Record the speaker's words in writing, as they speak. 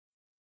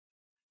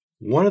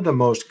One of the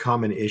most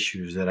common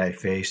issues that I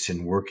face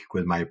in working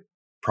with my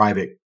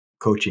private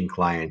coaching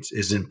clients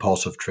is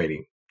impulsive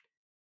trading.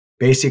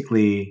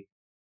 Basically,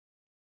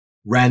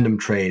 random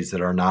trades that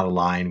are not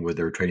aligned with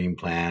their trading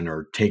plan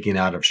or taken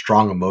out of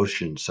strong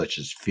emotions such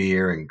as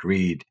fear and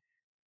greed,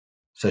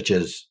 such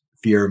as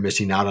fear of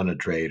missing out on a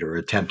trade or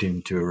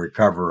attempting to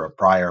recover a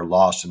prior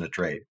loss in a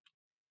trade.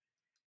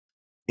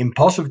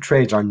 Impulsive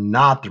trades are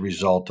not the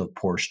result of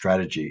poor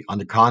strategy. On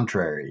the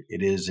contrary,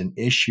 it is an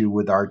issue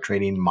with our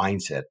trading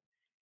mindset.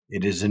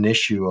 It is an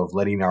issue of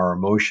letting our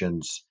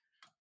emotions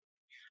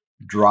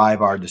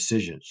drive our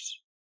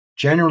decisions.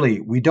 Generally,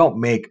 we don't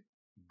make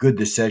good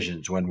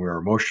decisions when we're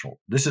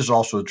emotional. This is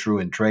also true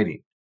in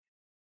trading.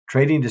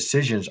 Trading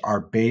decisions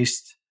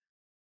based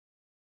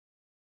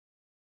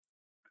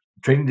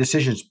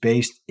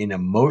in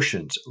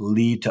emotions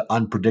lead to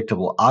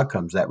unpredictable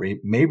outcomes that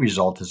may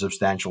result in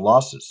substantial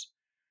losses.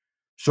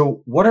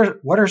 So what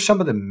are some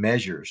of the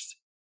measures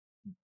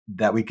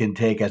that we can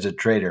take as a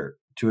trader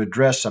to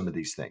address some of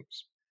these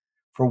things?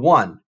 For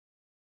one,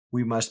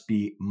 we must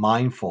be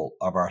mindful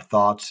of our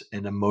thoughts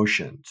and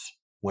emotions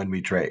when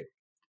we trade.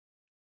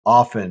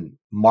 Often,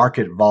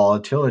 market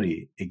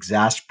volatility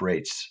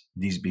exasperates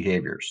these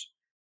behaviors.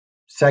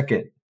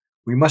 Second,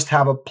 we must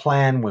have a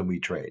plan when we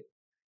trade.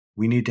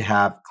 We need to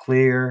have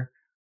clear,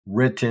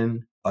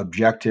 written,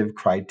 objective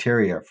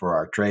criteria for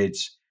our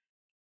trades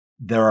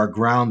that are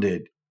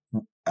grounded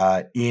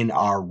in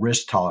our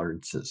risk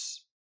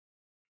tolerances.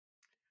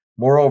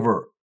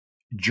 Moreover,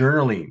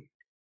 journaling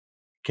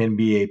can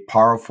be a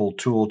powerful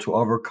tool to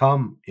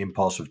overcome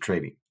impulsive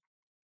trading.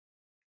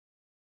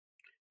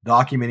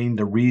 Documenting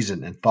the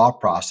reason and thought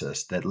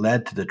process that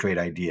led to the trade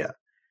idea,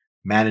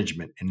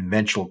 management, and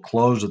eventual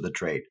close of the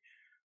trade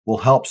will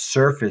help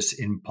surface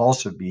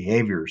impulsive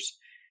behaviors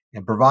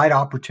and provide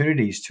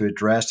opportunities to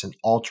address and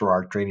alter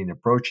our trading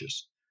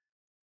approaches.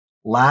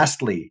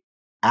 Lastly,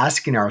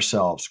 asking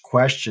ourselves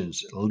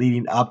questions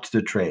leading up to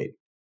the trade,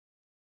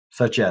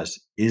 such as,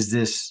 is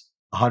this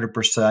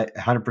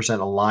 100%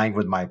 aligned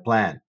with my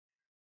plan?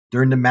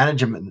 During the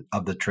management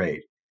of the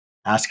trade,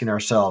 asking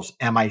ourselves,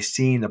 am I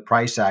seeing the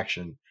price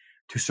action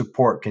to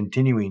support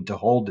continuing to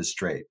hold this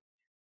trade?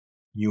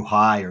 New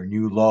high or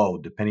new low,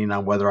 depending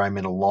on whether I'm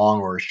in a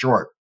long or a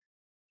short.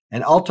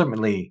 And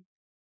ultimately,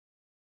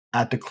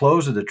 at the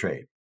close of the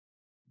trade,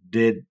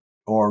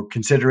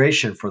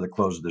 consideration for the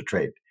close of the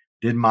trade,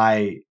 did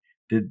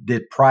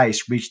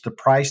price reach the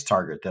price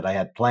target that I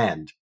had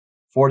planned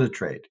for the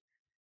trade?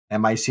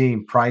 Am I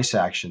seeing price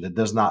action that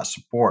does not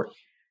support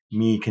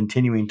me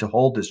continuing to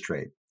hold this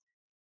trade?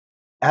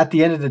 At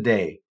the end of the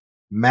day,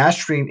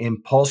 mastering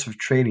impulsive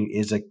trading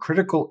is a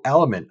critical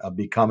element of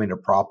becoming a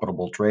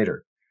profitable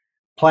trader.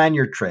 Plan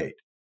your trade.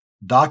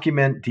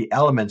 Document the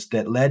elements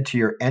that led to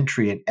your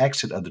entry and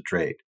exit of the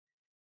trade.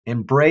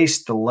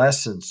 Embrace the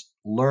lessons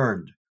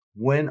learned,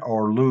 win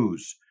or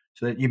lose,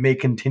 so that you may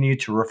continue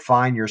to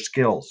refine your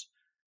skills.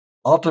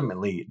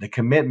 Ultimately, the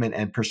commitment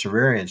and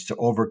perseverance to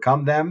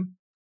overcome them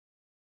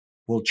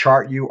will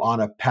chart you on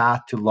a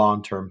path to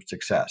long-term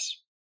success.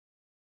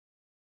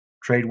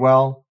 Trade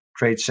well,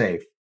 trade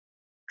safe,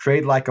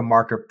 trade like a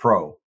market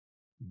pro,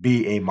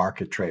 be a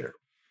market trader.